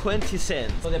 About 20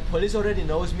 cents. So the police already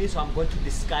knows me, so I'm going to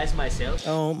disguise myself.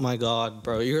 Oh my god,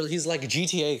 bro. He's like a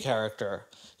GTA character.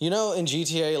 You know, in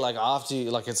GTA, like after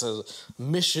it's a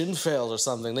mission failed or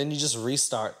something, then you just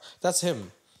restart. That's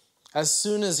him. As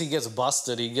soon as he gets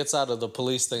busted, he gets out of the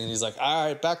police thing and he's like, all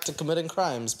right, back to committing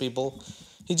crimes, people.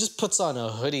 He just puts on a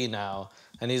hoodie now.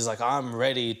 And he's like, I'm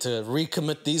ready to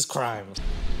recommit these crimes.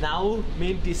 Now,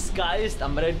 me disguised,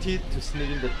 I'm ready to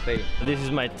sneak in the train. This is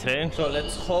my train, so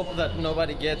let's hope that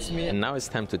nobody gets me. And now it's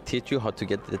time to teach you how to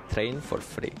get the train for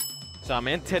free. So I'm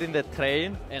entering the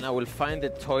train, and I will find the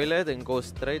toilet and go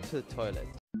straight to the toilet.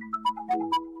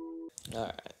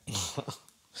 Alright.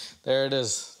 There it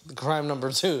is. Crime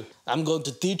number 2. I'm going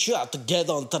to teach you how to get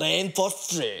on train for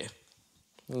free.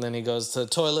 And then he goes to the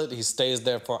toilet, he stays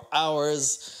there for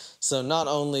hours. So not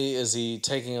only is he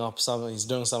taking up something, he's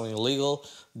doing something illegal,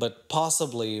 but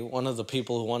possibly one of the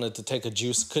people who wanted to take a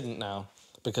juice couldn't now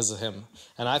because of him.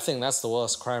 And I think that's the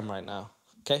worst crime right now,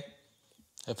 okay?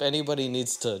 If anybody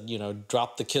needs to,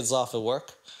 drop the kids off at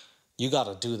work, you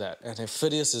gotta do that. And if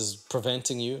Fidias is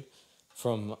preventing you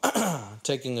from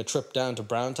taking a trip down to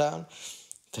Browntown,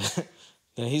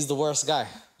 then he's the worst guy.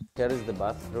 Here is the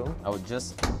bathroom. I would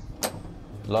just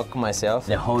lock myself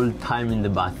the whole time in the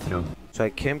bathroom. So I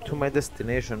came to my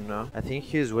destination now. I think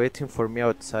he's waiting for me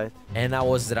outside. And I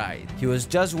was right. He was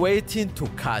just waiting to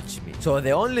catch me. So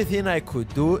the only thing I could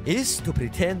do is to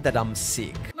pretend that I'm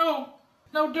sick. No,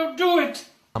 don't do it.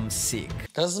 I'm sick.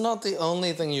 That's not the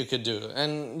only thing you could do.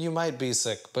 And you might be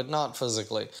sick, but not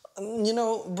physically. You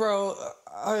know, bro,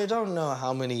 I don't know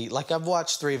how many... I've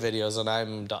watched 3 videos and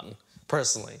I'm done,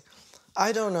 personally.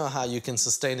 I don't know how you can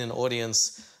sustain an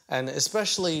audience. And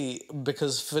especially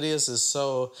because Fidias is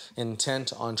so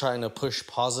intent on trying to push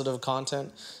positive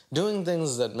content, doing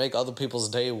things that make other people's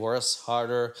day worse,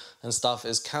 harder, and stuff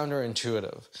is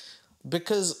counterintuitive.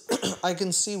 Because I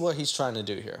can see what he's trying to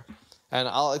do here. And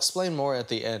I'll explain more at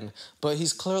the end, but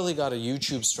he's clearly got a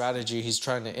YouTube strategy he's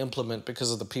trying to implement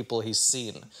because of the people he's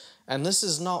seen. And this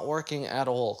is not working at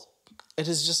all. It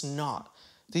is just not.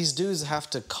 These dudes have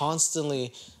to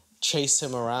constantly chase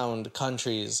him around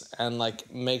countries and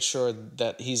make sure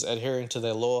that he's adhering to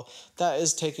their law. That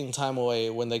is taking time away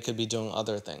when they could be doing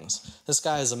other things. This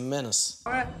guy is a menace.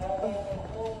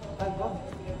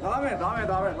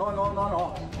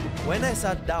 When I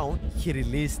sat down, he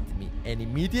released me and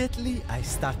immediately I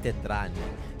started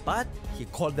running. But he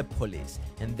called the police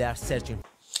and they are searching.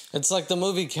 It's like the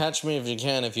movie Catch Me If You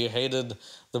Can. If you hated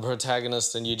the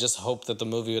protagonist and you just hoped that the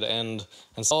movie would end.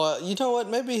 And so, you know what?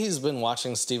 Maybe he's been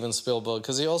watching Steven Spielberg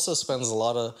because he also spends a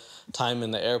lot of time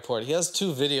in the airport. He has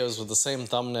 2 videos with the same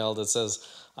thumbnail that says,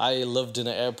 I lived in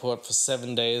an airport for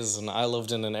 7 days and I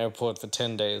lived in an airport for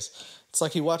 10 days. It's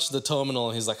like he watched the terminal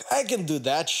and he's like, I can do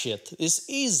that shit. It's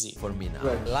easy. For me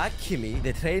now. Luckily,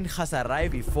 the train has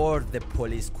arrived before the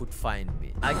police could find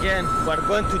me. Again, we're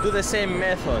going to do the same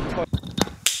method.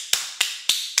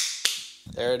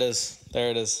 There it is. There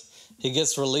it is. He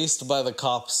gets released by the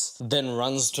cops, then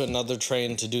runs to another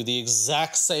train to do the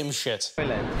exact same shit.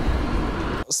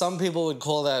 Some people would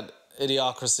call that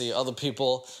idiocracy. Other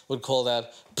people would call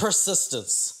that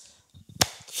persistence.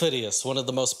 Fidias, one of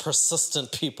the most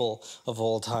persistent people of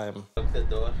all time. Lock the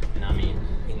door, and I mean,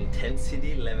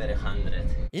 intensity level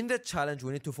 100. In the challenge,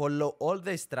 we need to follow all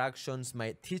the instructions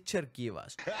my teacher gave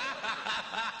us.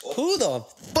 Who the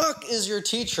fuck is your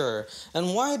teacher?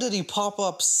 And why did he pop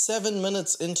up 7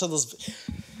 minutes into this?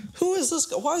 Who is this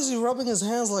guy? Why is he rubbing his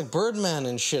hands like Birdman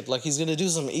and shit? Like he's gonna do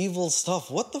some evil stuff.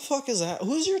 What the fuck is that?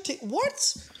 Who's your team?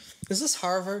 What? Is this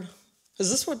Harvard? Is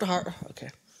this what Harvard? Okay.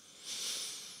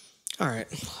 All right.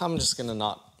 I'm just gonna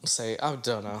not say. I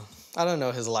don't know. I don't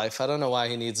know his life. I don't know why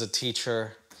he needs a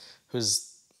teacher who's.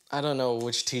 I don't know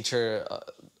which teacher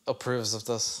approves of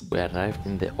this. We arrived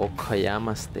in the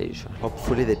Okayama station.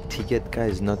 Hopefully the ticket guy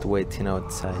is not waiting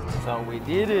outside. So we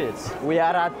did it. We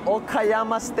are at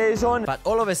Okayama station. But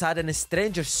all of a sudden a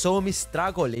stranger saw me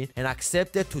struggling and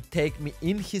accepted to take me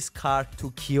in his car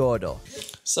to Kyoto.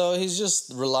 So he's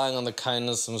just relying on the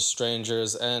kindness of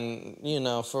strangers, and you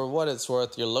know, for what it's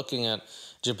worth, you're looking at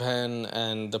Japan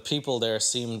and the people there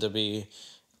seem to be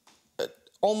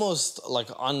almost like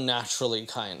unnaturally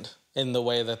kind in the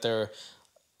way that they're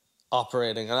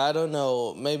operating. And I don't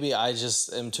know, maybe I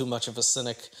just am too much of a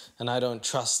cynic and I don't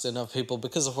trust enough people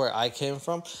because of where I came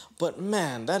from. But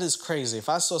man, that is crazy. If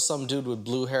I saw some dude with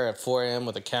blue hair at 4 a.m.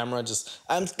 with a camera just,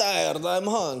 I'm tired, I'm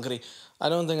hungry, I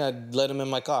don't think I'd let him in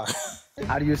my car.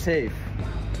 Are you safe?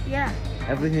 Yeah.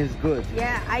 Everything is good?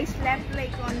 Yeah, I slept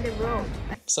like on the road.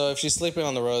 So if she's sleeping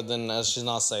on the road, then she's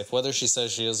not safe. Whether she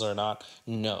says she is or not,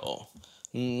 no.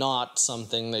 Not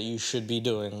something that you should be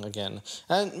doing again.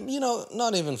 And, you know,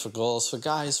 not even for girls, for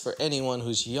guys, for anyone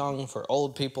who's young, for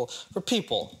old people, for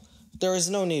people. There is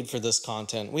no need for this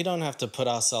content. We don't have to put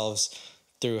ourselves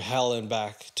through hell and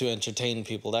back to entertain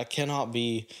people. That cannot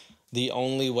be the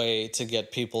only way to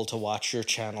get people to watch your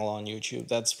channel on YouTube.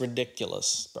 That's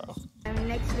ridiculous, bro. I'm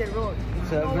next to the road.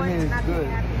 So everything is good.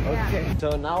 Okay.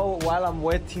 So now while I'm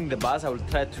waiting the bus, I will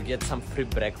try to get some free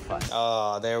breakfast.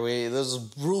 There's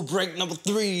rule break number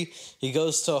 3. He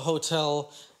goes to a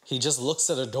hotel. He just looks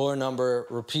at a door number,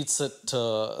 repeats it to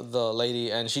the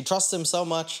lady, and she trusts him so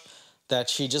much that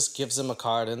she just gives him a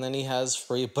card, and then he has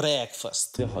free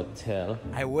breakfast. The hotel.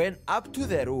 I went up to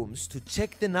the rooms to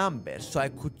check the number so I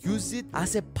could use it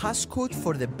as a passcode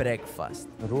for the breakfast.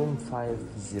 Room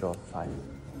 505.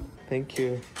 Thank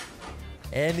you.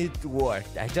 And it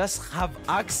worked. I just have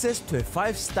access to a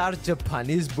 5-star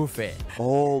Japanese buffet.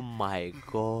 Oh my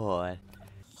god.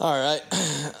 Alright,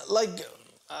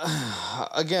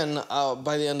 again,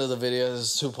 by the end of the video,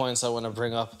 there's 2 points I want to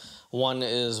bring up. One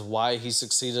is why he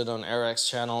succeeded on Eric's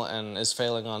channel and is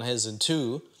failing on his, and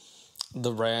 2,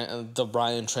 the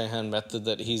Brian Trahan method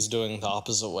that he's doing the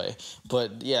opposite way.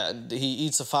 But yeah, he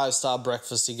eats a 5-star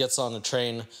breakfast, he gets on a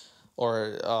train,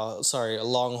 or a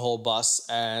long haul bus,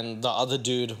 and the other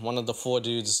dude, one of the 4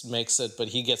 dudes, makes it, but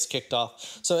he gets kicked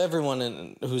off. So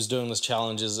everyone who's doing this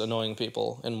challenge is annoying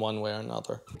people in one way or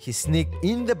another. He sneaked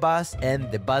in the bus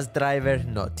and the bus driver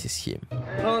noticed him.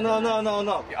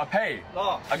 No. I'll pay.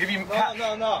 No. I'll give you cash.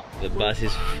 No. The bus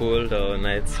is full, so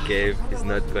Nightscape is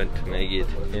not going to make it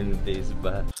in this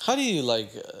bus. How do you,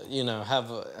 like, you know,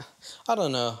 have, I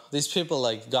don't know, these people,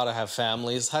 like, gotta have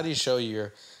families. How do you show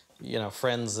your, you know,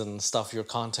 friends and stuff, your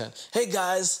content? Hey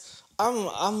guys,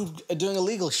 I'm doing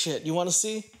illegal shit. You want to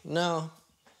see? No,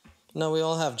 we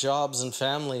all have jobs and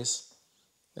families.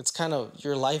 It's kind of,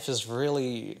 your life is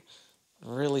really,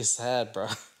 really sad, bro.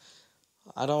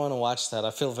 I don't want to watch that.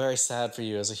 I feel very sad for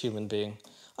you as a human being.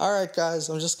 All right, guys,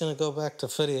 I'm just gonna go back to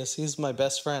Fidias. He's my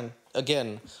best friend.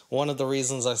 Again, one of the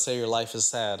reasons I say your life is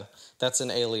sad. That's an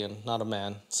alien, not a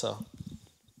man. So,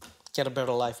 get a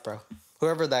better life, bro.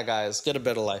 Whoever that guy is, get a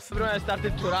better life. Everyone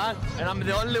started to run, and I'm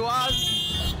the only one,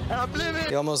 and I'm leaving.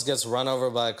 He almost gets run over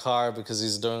by a car because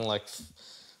he's doing, like,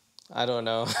 I don't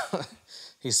know.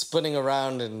 He's spinning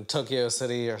around in Tokyo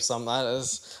City or something. I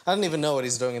don't even know what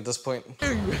he's doing at this point.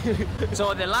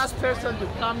 So the last person to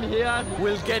come here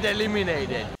will get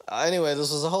eliminated. Anyway,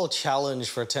 this was a whole challenge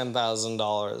for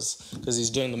 $10,000 because he's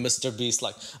doing the Mr. Beast,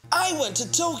 like, I went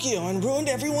to Tokyo and ruined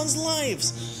everyone's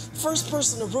lives. First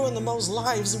person to ruin the most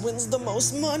lives wins the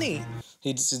most money.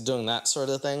 He's doing that sort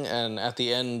of thing, and at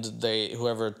the end,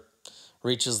 whoever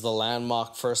reaches the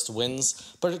landmark first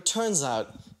wins. But it turns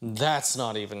out that's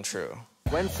not even true.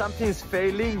 When something is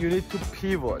failing, you need to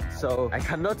pivot. So I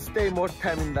cannot stay more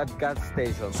time in that gas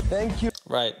station. Thank you.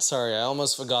 Right, sorry, I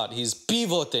almost forgot. He's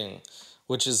pivoting,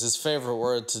 which is his favorite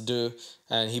word to do.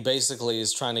 And he basically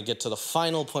is trying to get to the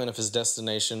final point of his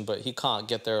destination, but he can't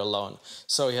get there alone.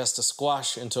 So he has to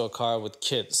squash into a car with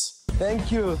kids.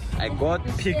 Thank you. I got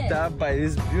picked up by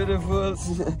this beautiful...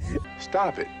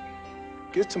 Stop it.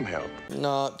 Get some help.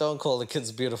 No, don't call the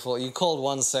kids beautiful. You called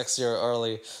one sexier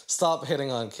early. Stop hitting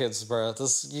on kids, bro.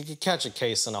 You could catch a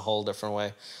case in a whole different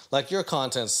way. Like, your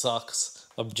content sucks,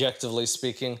 objectively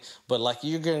speaking, but like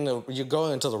you're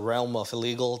going into the realm of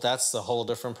illegal. That's the whole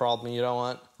different problem you don't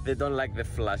want. They don't like the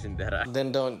flash in their eyes.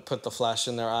 Then don't put the flash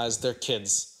in their eyes. They're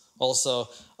kids. Also,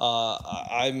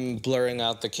 I'm blurring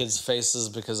out the kids' faces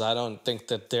because I don't think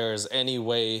that there's any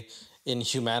way in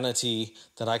humanity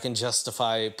that I can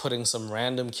justify putting some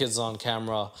random kids on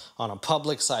camera on a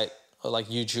public site like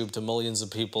YouTube to millions of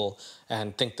people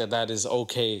and think that that is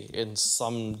okay in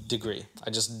some degree. I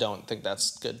just don't think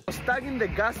that's good. I was stuck in the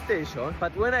gas station,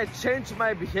 but when I changed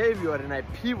my behavior and I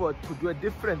pivot to do a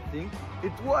different thing,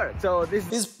 it worked. So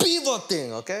this is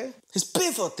pivoting, okay? He's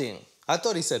pivoting. I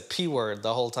thought he said P word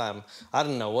the whole time. I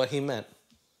didn't know what he meant.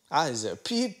 I said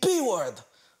P word,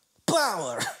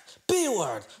 power, P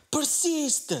word,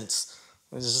 persistence.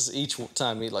 It's just each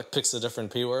time he like picks a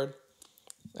different P word.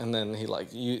 And then he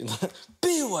like,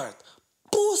 P word,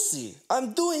 pussy,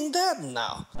 I'm doing that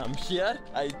now. I'm here,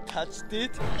 I touched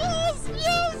it. Yes,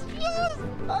 yes, yes,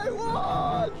 I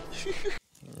won.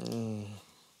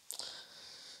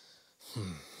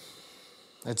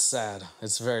 It's sad,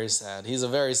 it's very sad. He's a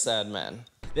very sad man.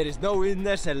 There is no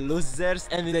winners and losers,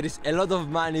 and there is a lot of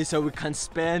money so we can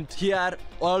spend here,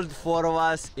 all four of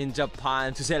us in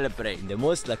Japan to celebrate the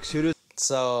most luxurious.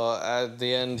 So at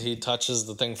the end, he touches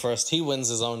the thing first. He wins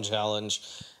his own challenge,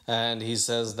 and he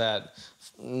says that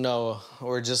no,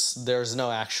 there's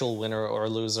no actual winner or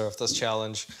loser of this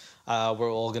challenge.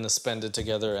 We're all gonna spend it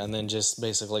together, and then just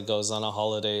basically goes on a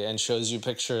holiday and shows you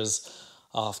pictures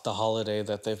of the holiday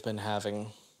that they've been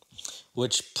having,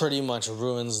 which pretty much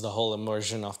ruins the whole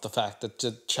immersion of the fact that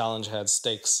the challenge had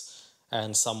stakes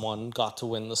and someone got to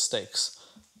win the stakes.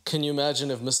 Can you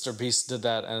imagine if Mr. Beast did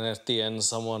that and at the end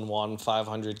someone won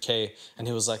 500K and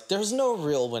he was like, there's no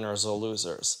real winners or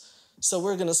losers, so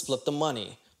we're gonna split the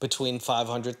money between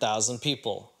 500,000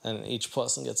 people and each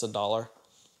person gets $1.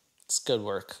 It's good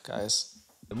work, guys.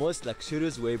 The most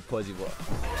luxurious way possible.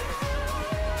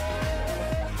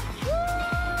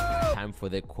 Time for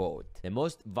the quote. The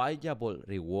most valuable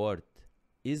reward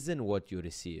isn't what you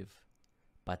receive,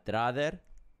 but rather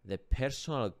the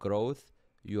personal growth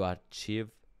you achieve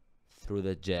through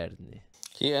the journey.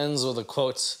 He ends with a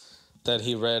quote that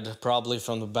he read probably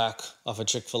from the back of a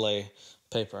Chick-fil-A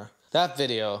paper. That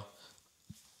video,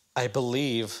 I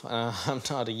believe, I'm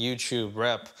not a YouTube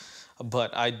rep,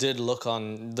 but I did look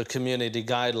on the community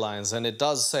guidelines and it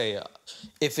does say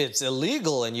if it's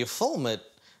illegal and you film it,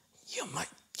 you might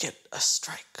get a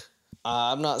strike.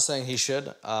 I'm not saying he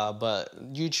should,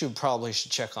 but YouTube probably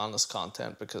should check on this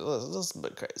content because this is a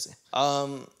bit crazy.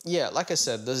 Yeah, like I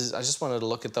said, I just wanted to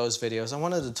look at those videos. I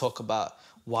wanted to talk about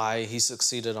why he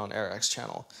succeeded on Eric's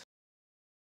channel.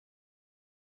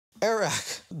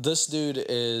 Eric, this dude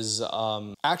is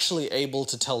actually able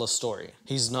to tell a story.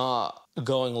 He's not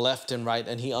going left and right,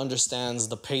 and he understands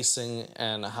the pacing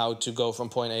and how to go from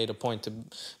point A to point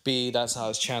B. That's how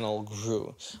his channel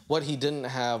grew. What he didn't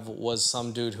have was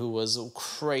some dude who was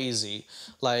crazy,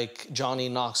 like Johnny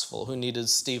Knoxville, who needed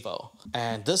Steve-O.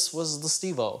 And this was the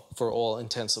Steve-O for all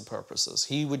intents and purposes.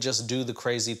 He would just do the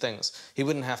crazy things. He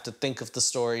wouldn't have to think of the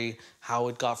story, how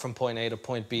it got from point A to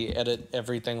point B, edit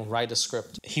everything, write a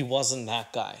script. He wasn't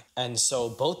that guy. And so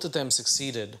both of them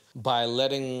succeeded by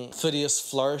letting Fidias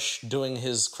flourish, doing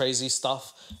his crazy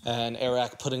stuff, and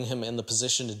Eric putting him in the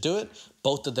position to do it.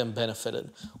 Both of them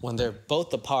benefited. When they're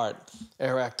both apart,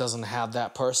 Eric doesn't have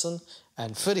that person,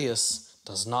 and Fidias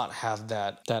does not have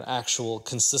that actual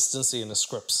consistency in the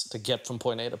scripts to get from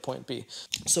point A to point B.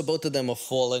 So both of them are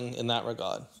falling in that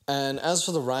regard. And as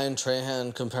for the Ryan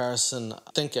Trahan comparison,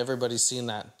 I think everybody's seen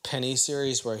that Penny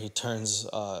series where he turns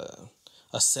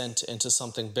a cent into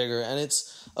something bigger. And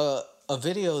it's a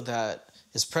video that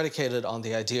is predicated on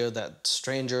the idea that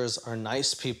strangers are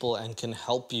nice people and can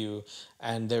help you,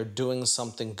 and they're doing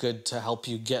something good to help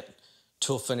you get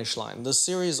to a finish line. The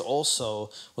series also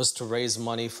was to raise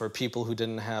money for people who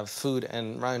didn't have food,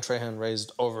 and Ryan Trahan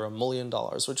raised over $1 million,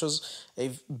 which was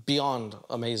a beyond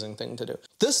amazing thing to do.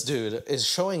 This dude is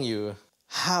showing you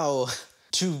how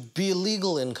to be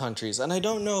legal in countries, and I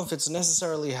don't know if it's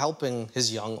necessarily helping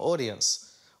his young audience.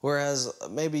 Whereas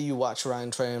maybe you watch Ryan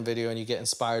Trahan video and you get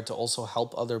inspired to also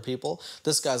help other people.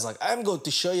 This guy's like, I'm going to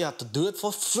show you how to do it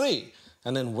for free,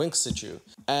 and then winks at you.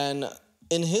 And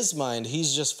in his mind,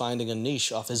 he's just finding a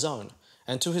niche of his own.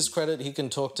 And to his credit, he can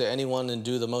talk to anyone and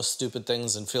do the most stupid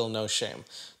things and feel no shame.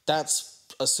 That's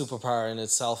a superpower in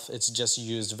itself. It's just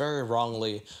used very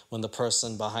wrongly when the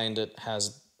person behind it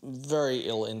has very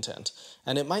ill intent.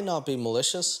 And it might not be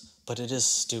malicious, but it is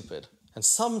stupid. And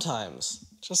sometimes,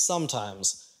 just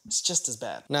sometimes, it's just as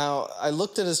bad. Now, I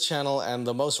looked at his channel and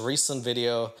the most recent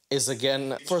video is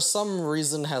again, for some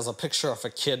reason, has a picture of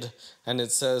a kid and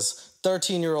it says,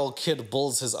 13-year-old kid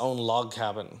builds his own log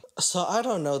cabin. So I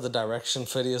don't know the direction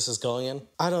Fidias is going in.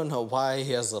 I don't know why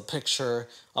he has a picture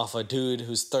of a dude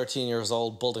who's 13 years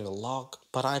old building a log,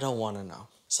 but I don't want to know.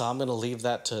 So I'm gonna leave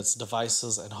that to its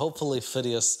devices, and hopefully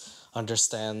Fidias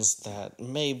understands that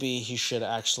maybe he should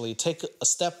actually take a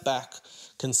step back,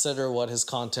 consider what his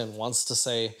content wants to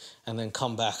say, and then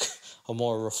come back a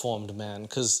more reformed man.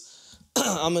 Because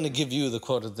I'm gonna give you the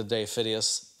quote of the day,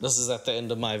 Fidias. This is at the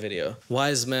end of my video.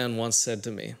 Wise man once said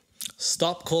to me,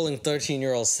 "Stop calling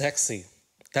 13-year-olds sexy.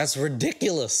 That's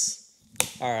ridiculous."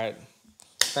 All right.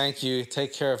 Thank you.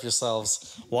 Take care of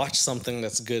yourselves. Watch something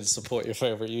that's good. Support your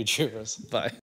favorite YouTubers. Bye.